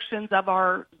addictions of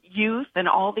our youth and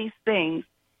all these things,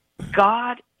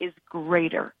 God is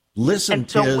greater. Listen,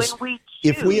 Tiz,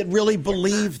 if we had really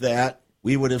believed that,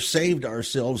 we would have saved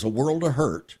ourselves a world of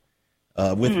hurt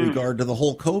with regard to the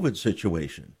whole COVID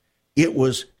situation. It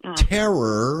was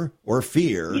terror or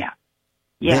fear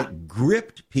that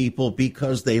gripped people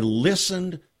because they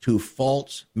listened to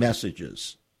false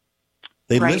messages.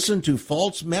 They listened to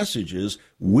false messages,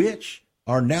 which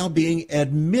are now being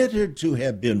admitted to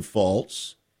have been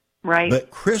false. Right. But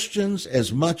Christians,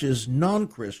 as much as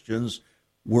non-Christians,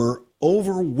 were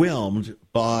overwhelmed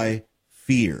by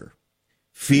fear.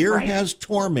 Fear has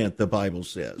torment, the Bible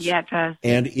says. Yeah, it does.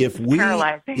 And if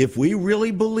we really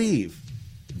believe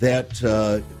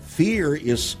that fear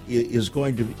is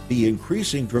going to be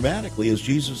increasing dramatically, as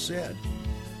Jesus said,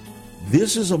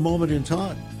 this is a moment in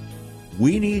time.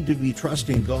 We need to be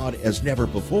trusting God as never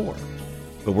before,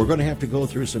 but we're going to have to go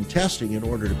through some testing in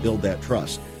order to build that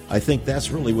trust. I think that's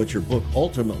really what your book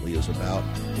ultimately is about.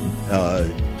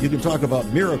 You can talk about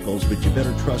miracles, but you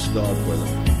better trust God for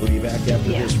them. We'll be back after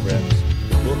this, friends.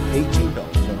 The book,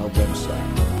 $18 on our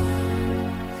website.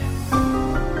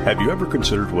 Have you ever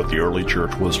considered what the early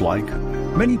church was like?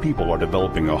 Many people are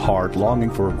developing a heart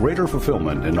longing for greater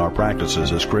fulfillment in our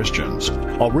practices as Christians.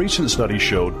 A recent study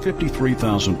showed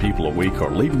 53,000 people a week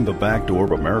are leaving the back door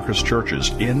of America's churches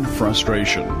in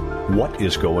frustration. What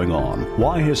is going on?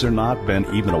 Why has there not been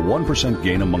even a 1%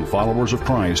 gain among followers of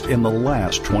Christ in the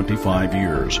last 25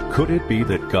 years? Could it be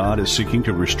that God is seeking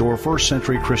to restore first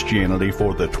century Christianity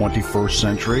for the 21st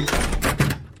century?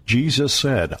 Jesus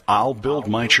said, I'll build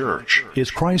my church. Is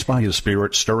Christ by His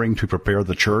Spirit stirring to prepare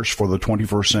the church for the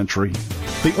 21st century?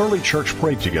 The early church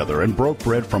prayed together and broke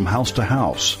bread from house to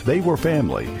house. They were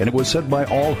family, and it was said by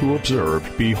all who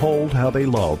observed, behold how they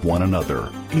love one another.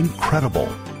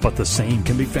 Incredible. But the same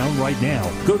can be found right now.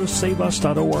 Go to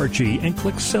saveus.org and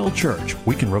click Cell Church.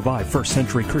 We can revive first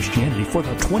century Christianity for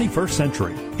the 21st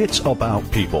century. It's about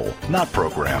people, not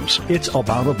programs. It's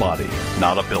about a body,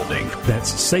 not a building.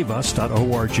 That's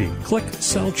saveus.org. Click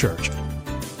Cell Church.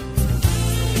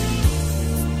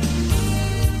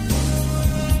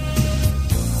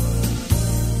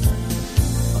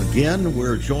 Again,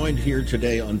 we're joined here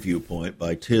today on Viewpoint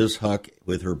by Tiz Huch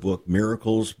with her book,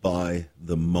 Miracles by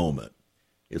the Moment.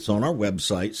 It's on our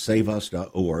website,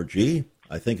 saveus.org.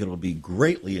 I think it'll be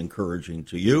greatly encouraging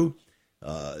to you.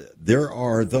 There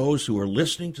are those who are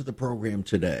listening to the program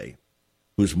today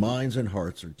whose minds and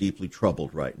hearts are deeply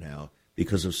troubled right now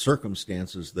because of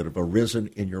circumstances that have arisen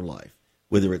in your life,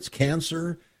 whether it's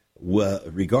cancer,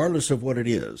 regardless of what it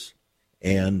is.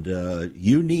 And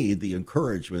you need the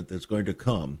encouragement that's going to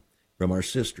come from our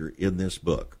sister in this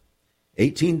book.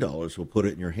 $18 will put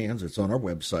it in your hands. It's on our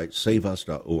website,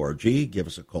 saveus.org. Give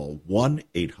us a call,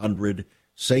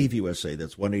 1-800-SAVE-USA.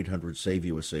 That's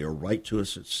 1-800-SAVE-USA, or write to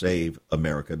us at Save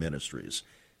America Ministries.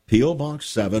 P.O. Box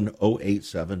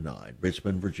 70879,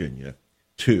 Richmond, Virginia,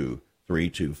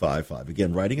 23255.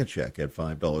 Again, writing a check at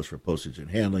 $5 for postage and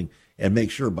handling. And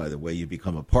make sure, by the way, you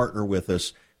become a partner with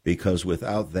us, because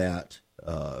without that,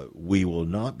 we will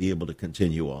not be able to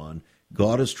continue on.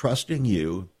 God is trusting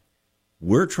you.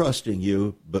 We're trusting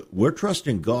you, but we're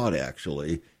trusting God,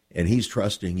 actually, and he's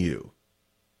trusting you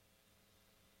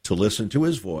to listen to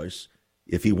his voice.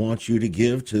 If he wants you to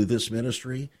give to this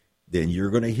ministry, then you're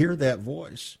going to hear that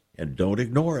voice, and don't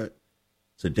ignore it.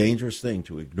 It's a dangerous thing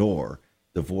to ignore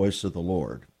the voice of the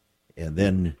Lord. And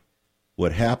then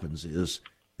what happens is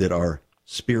that our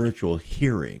spiritual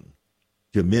hearing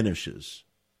diminishes.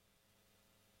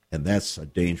 And that's a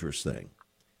dangerous thing,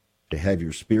 to have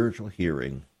your spiritual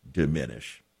hearing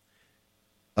diminish.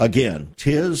 Again,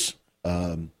 Tiz,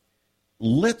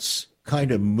 let's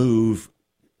kind of move.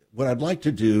 What I'd like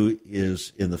to do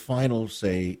is, in the final,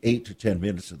 say, 8 to 10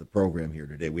 minutes of the program here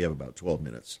today, we have about 12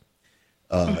 minutes,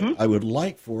 I would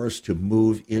like for us to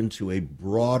move into a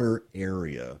broader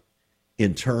area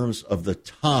in terms of the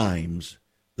times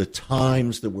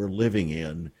that we're living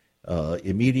in,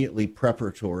 immediately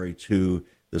preparatory to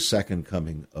the second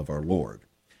coming of our Lord.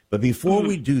 But before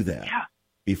we do that,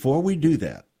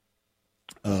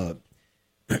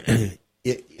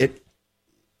 it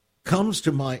comes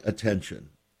to my attention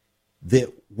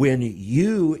that when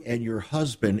you and your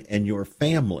husband and your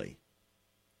family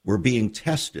were being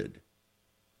tested,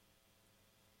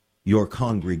 your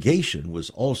congregation was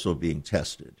also being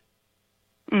tested.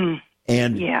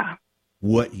 And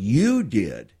what you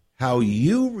did, how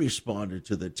you responded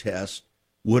to the test,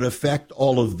 would affect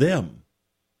all of them.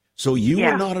 So you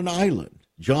were not an island.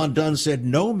 John Donne said,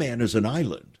 no man is an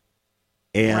island.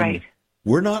 And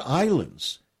we're not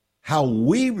islands. How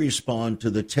we respond to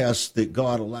the tests that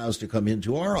God allows to come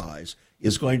into our eyes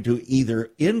is going to either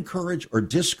encourage or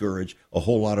discourage a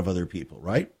whole lot of other people,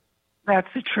 right?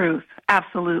 That's the truth.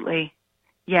 Absolutely.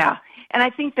 Yeah. And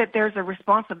I think that there's a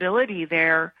responsibility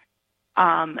there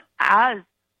as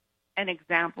an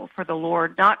example for the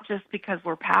Lord, not just because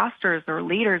we're pastors or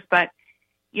leaders, but,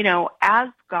 you know, as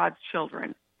God's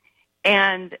children.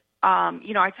 And,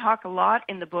 you know, I talk a lot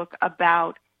in the book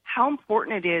about how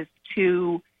important it is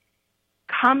to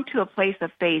come to a place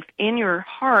of faith in your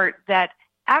heart that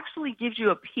actually gives you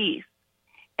a peace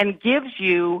and gives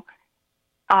you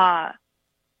a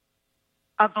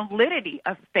validity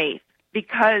of faith,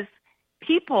 because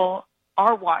people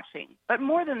are watching. But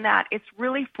more than that, it's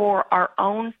really for our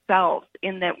own selves,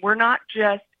 in that we're not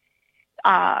just,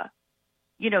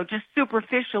 you know, just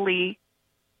superficially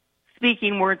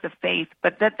speaking words of faith,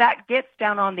 but that gets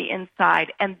down on the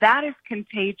inside, and that is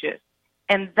contagious.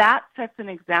 And that sets an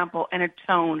example and a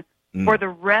tone for the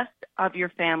rest of your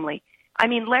family. I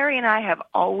mean, Larry and I have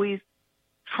always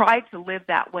tried to live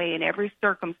that way in every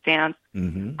circumstance,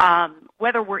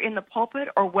 whether we're in the pulpit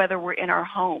or whether we're in our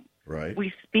home. Right.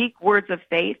 We speak words of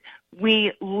faith.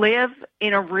 We live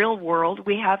in a real world.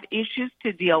 We have issues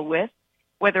to deal with,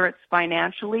 whether it's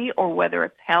financially or whether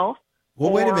it's health.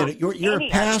 Well, wait a minute. You're a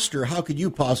pastor. How could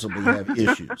you possibly have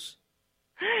issues?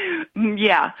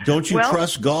 Yeah. Don't you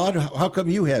trust God? How come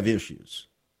you have issues?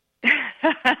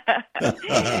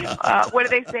 What do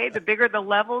they say? The bigger the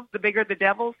levels, the bigger the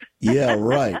devils? Yeah,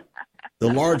 right.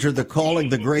 The larger the calling,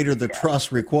 the greater the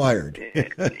trust required.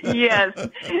 Yes.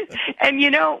 And,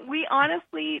 you know, we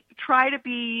honestly try to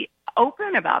be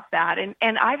open about that.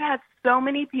 And I've had so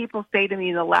many people say to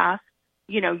me the last,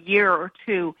 you know, year or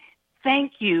two,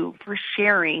 thank you for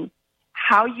sharing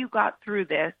how you got through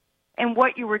this and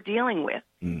what you were dealing with.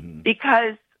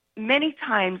 Because many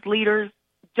times leaders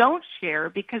don't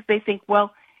share because they think,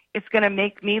 well, it's going to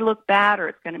make me look bad, or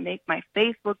it's going to make my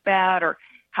faith look bad, or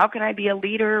how can I be a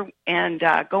leader and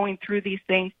going through these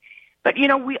things? But, you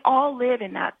know, we all live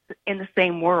in the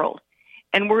same world,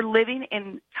 and we're living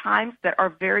in times that are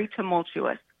very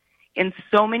tumultuous in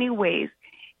so many ways.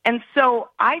 And so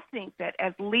I think that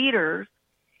as leaders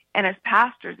and as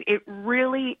pastors, it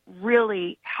really,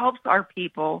 really helps our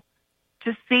people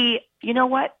to see, you know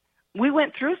what, we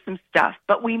went through some stuff,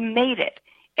 but we made it,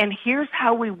 and here's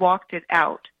how we walked it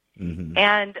out. Mm-hmm.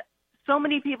 And so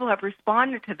many people have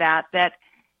responded to that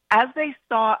as they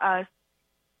saw us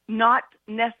not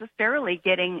necessarily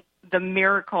getting the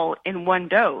miracle in one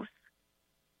dose,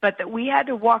 but that we had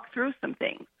to walk through some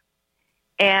things.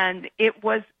 And it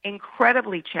was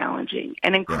incredibly challenging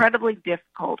and incredibly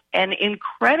difficult and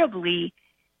incredibly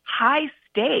high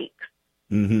stakes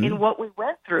in what we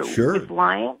went through with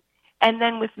Lion and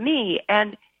then with me.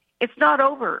 And it's not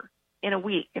over in a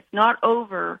week. It's not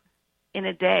over in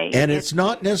a day. And it's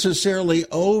not necessarily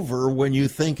over when you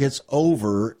think it's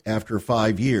over after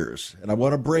 5 years. And I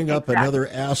want to bring up another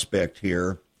aspect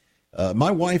here. My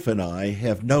wife and I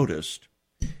have noticed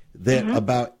that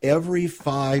about every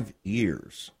 5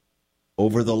 years,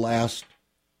 over the last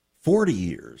 40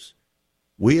 years,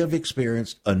 we have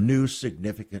experienced a new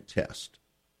significant test.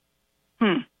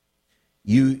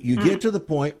 You get to the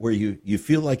point where you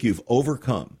feel like you've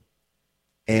overcome,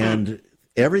 and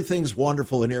everything's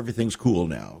wonderful and everything's cool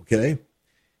now, okay?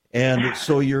 And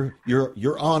so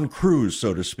you're on cruise,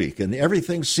 so to speak, and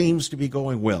everything seems to be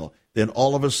going well. Then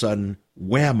all of a sudden,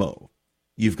 whammo,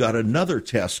 you've got another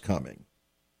test coming.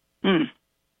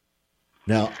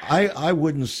 Now, I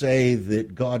wouldn't say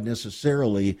that God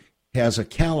necessarily has a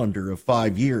calendar of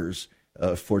 5 years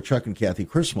for Chuck and Kathy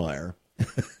Chrismeyer.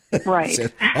 Right.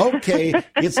 Said, okay,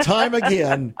 it's time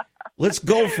again. Let's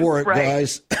go for it,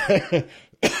 guys.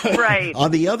 Right.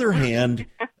 On the other hand,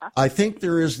 I think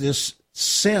there is this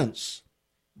sense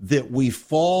that we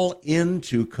fall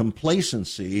into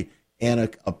complacency and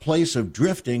a place of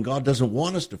drifting. God doesn't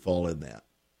want us to fall in that.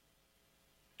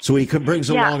 So he brings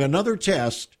along another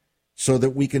test so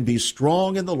that we can be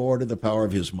strong in the Lord and the power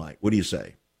of his might. What do you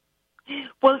say?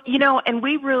 Well, and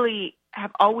we really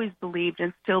have always believed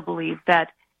and still believe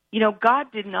that,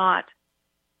 God did not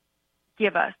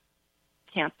give us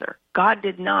cancer. God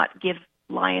did not give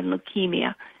Lion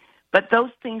leukemia. But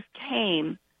those things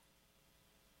came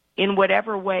in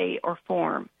whatever way or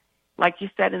form. Like you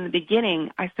said in the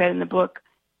beginning, I said in the book,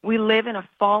 we live in a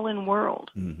fallen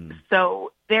world.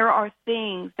 So there are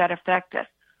things that affect us.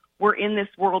 We're in this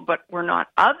world, but we're not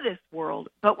of this world.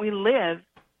 But we live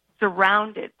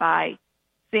surrounded by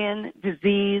sin,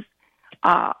 disease,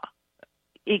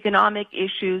 economic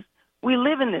issues. We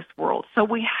live in this world. So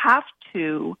we have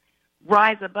to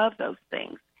rise above those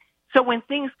things. So when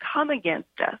things come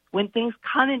against us, when things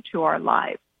come into our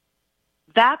lives,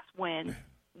 that's when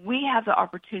we have the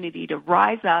opportunity to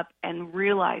rise up and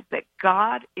realize that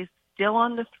God is still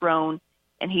on the throne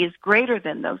and he is greater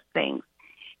than those things.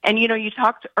 And, you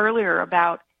talked earlier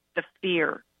about the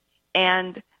fear.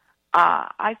 And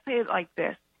I say it like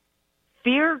this.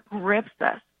 Fear grips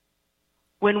us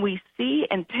when we see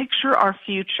and picture our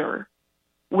future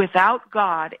without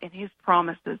God and his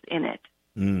promises in it.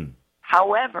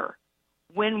 However,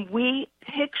 when we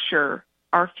picture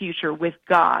our future with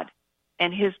God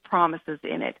and his promises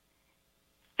in it,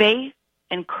 faith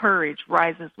and courage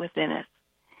rises within us.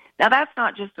 Now, that's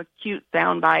not just a cute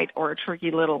soundbite or a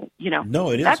tricky little,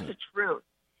 No, it isn't. That's the truth.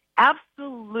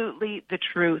 Absolutely the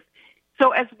truth.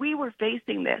 So as we were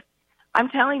facing this, I'm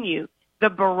telling you, the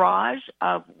barrage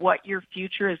of what your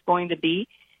future is going to be,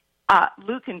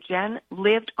 Luke and Jen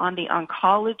lived on the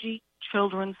oncology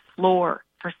children's floor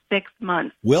for 6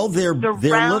 months. Well, their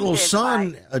little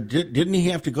son, didn't he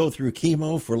have to go through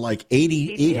chemo for like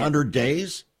 800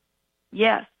 days?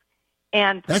 Yes.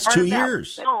 And that's 2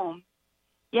 years.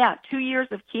 2 years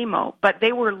of chemo. But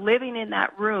they were living in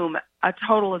that room a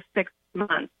total of 6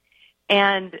 months.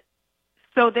 And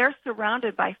so they're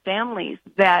surrounded by families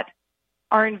that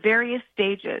are in various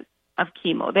stages of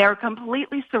chemo. They are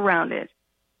completely surrounded.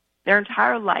 Their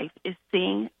entire life is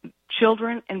seeing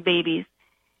children and babies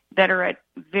that are at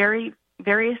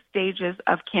various stages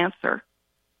of cancer.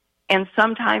 And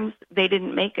sometimes they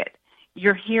didn't make it.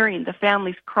 You're hearing the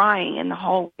families crying in the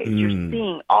hallways. You're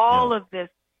seeing all of this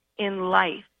in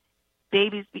life.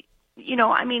 Babies,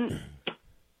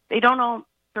 they don't all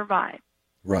survive.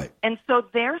 Right. And so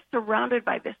they're surrounded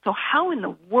by this. So how in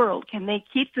the world can they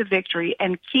keep the victory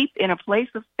and keep in a place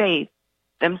of faith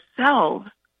themselves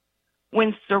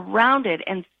when surrounded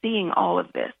and seeing all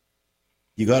of this?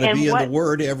 You got to be in the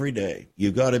Word every day.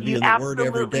 You got to be in the Word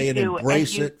every day and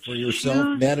embrace it for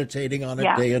yourself, meditating on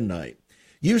it day and night.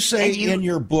 You say in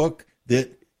your book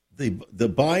that the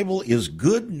Bible is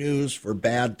good news for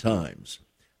bad times.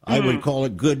 I would call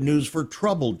it good news for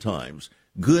troubled times,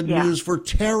 good news for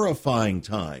terrifying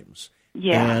times.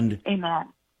 Yeah. And Amen.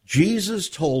 Jesus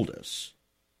told us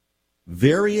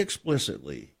very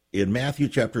explicitly in Matthew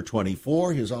chapter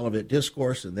 24, his Olivet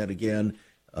Discourse, and then again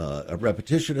a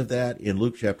repetition of that in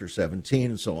Luke chapter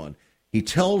 17 and so on. He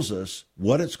tells us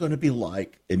what it's going to be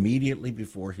like immediately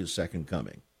before his second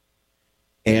coming.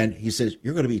 And he says,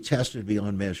 you're going to be tested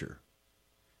beyond measure.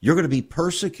 You're going to be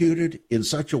persecuted in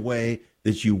such a way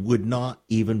that you would not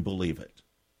even believe it.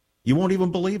 You won't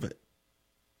even believe it.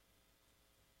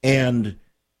 And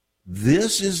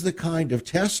this is the kind of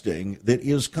testing that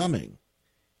is coming.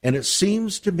 And it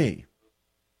seems to me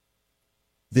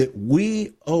that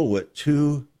we owe it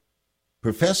to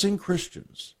professing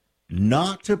Christians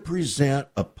not to present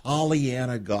a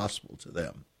Pollyanna gospel to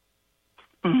them.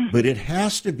 But it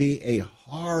has to be a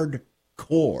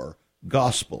hardcore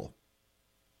gospel.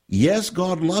 Yes,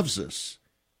 God loves us,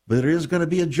 but there is going to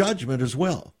be a judgment as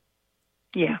well.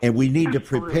 Yeah. And we need to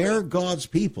prepare God's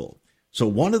people. So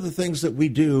one of the things that we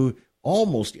do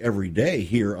almost every day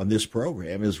here on this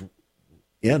program is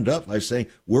end up by saying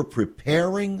we're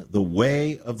preparing the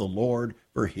way of the Lord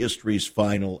for history's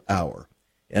final hour.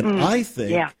 And I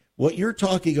think what you're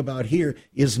talking about here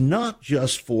is not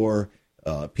just for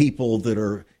people that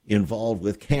are involved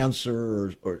with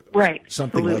cancer or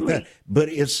something like that, but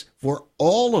it's for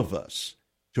all of us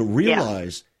to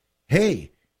realize,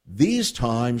 hey, these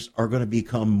times are going to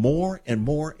become more and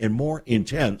more and more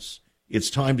intense. It's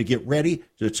time to get ready,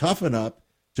 to toughen up,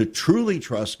 to truly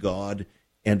trust God,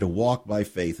 and to walk by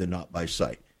faith and not by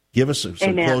sight. Give us some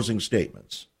closing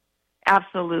statements.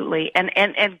 Absolutely.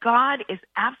 And God is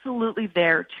absolutely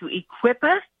there to equip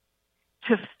us,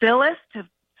 to fill us, to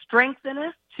strengthen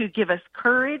us, to give us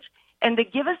courage, and to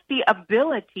give us the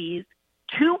abilities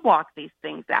to walk these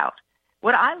things out.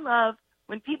 What I love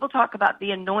when people talk about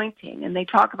the anointing and they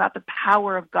talk about the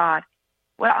power of God,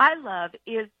 what I love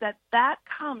is that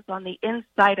comes on the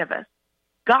inside of us.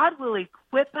 God will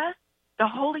equip us. The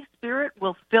Holy Spirit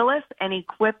will fill us and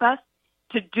equip us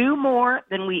to do more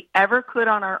than we ever could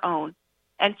on our own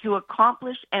and to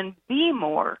accomplish and be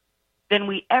more than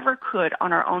we ever could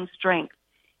on our own strength.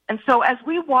 And so as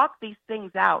we walk these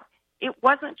things out, it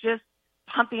wasn't just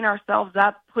pumping ourselves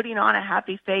up, putting on a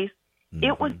happy face. Mm-hmm.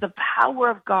 It was the power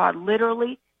of God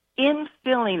literally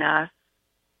infilling us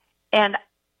and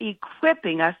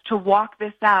equipping us to walk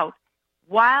this out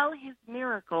while his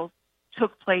miracles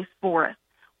took place for us.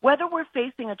 Whether we're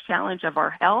facing a challenge of our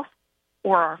health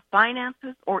or our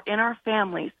finances or in our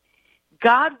families,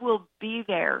 God will be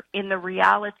there in the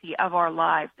reality of our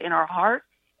lives, in our heart,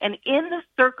 and in the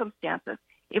circumstances.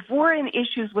 If we're in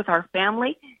issues with our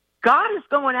family, God is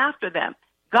going after them.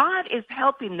 God is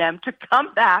helping them to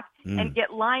come back and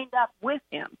get lined up with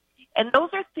him. And those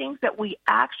are things that we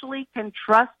actually can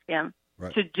trust him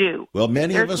to do. Well,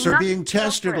 many of us are being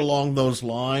tested along those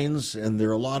lines, and there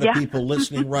are a lot of people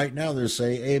listening right now that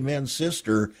say, amen,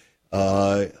 sister.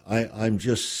 I'm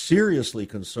just seriously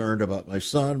concerned about my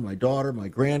son, my daughter, my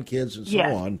grandkids, and so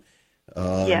on.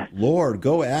 Lord,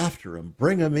 go after them.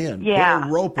 Bring them in. Put a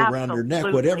rope around their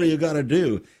neck, whatever you got to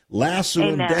do.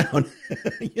 Lasso them down.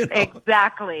 You know?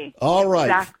 Exactly. All right.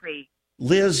 Exactly.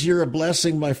 Liz, you're a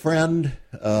blessing, my friend.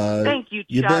 Thank you,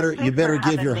 Chuck. You better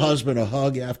give your husband a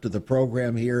hug after the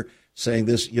program here, saying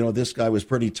this, this guy was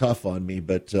pretty tough on me,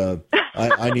 but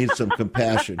I need some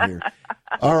compassion here.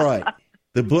 All right.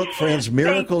 The book, friends,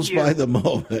 Miracles by the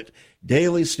Moment,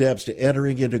 Daily Steps to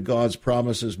Entering into God's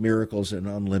Promises, Miracles, and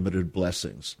Unlimited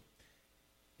Blessings.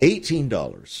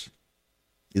 $18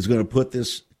 is going to put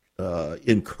this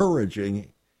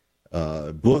encouraging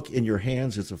book in your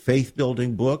hands. It's a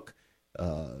faith-building book.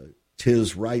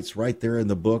 Tiz writes right there in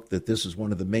the book that this is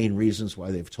one of the main reasons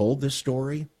why they've told this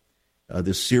story,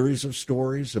 this series of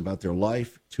stories about their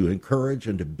life, to encourage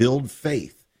and to build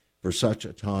faith for such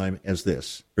a time as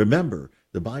this. Remember,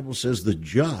 the Bible says the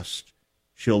just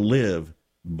shall live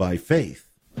by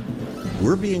faith.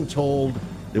 We're being told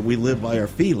that we live by our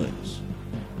feelings.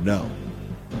 No,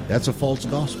 that's a false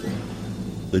gospel.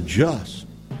 The just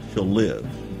shall live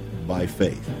by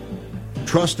faith.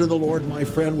 Trust in the Lord, my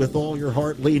friend, with all your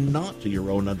heart. Lean not to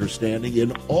your own understanding.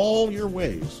 In all your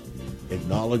ways,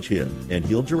 acknowledge him, and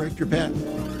he'll direct your path.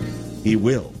 He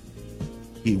will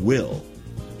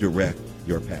direct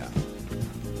your path.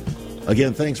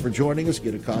 Again, thanks for joining us.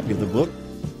 Get a copy of the book,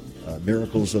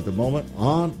 Miracles of the Moment,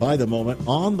 by the Moment,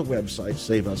 on the website,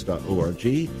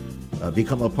 saveus.org.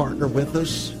 Become a partner with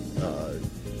us.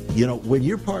 When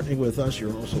you're partnering with us,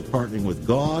 you're also partnering with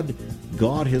God.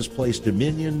 God has placed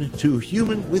dominion to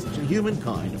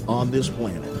humankind on this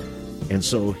planet. And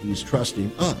so he's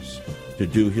trusting us to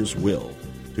do his will,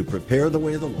 to prepare the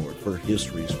way of the Lord for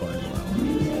history's final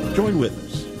hour. Join with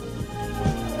us.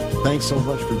 Thanks so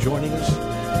much for joining us.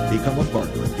 Become a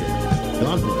partner again.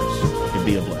 God bless and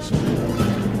be a blessing.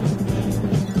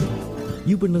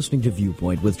 You've been listening to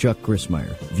Viewpoint with Chuck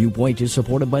Christmeyer. Viewpoint is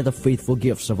supported by the faithful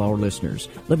gifts of our listeners.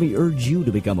 Let me urge you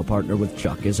to become a partner with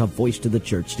Chuck as a voice to the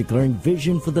church declaring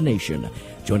vision for the nation.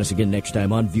 Join us again next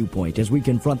time on Viewpoint as we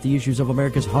confront the issues of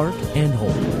America's heart and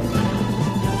home.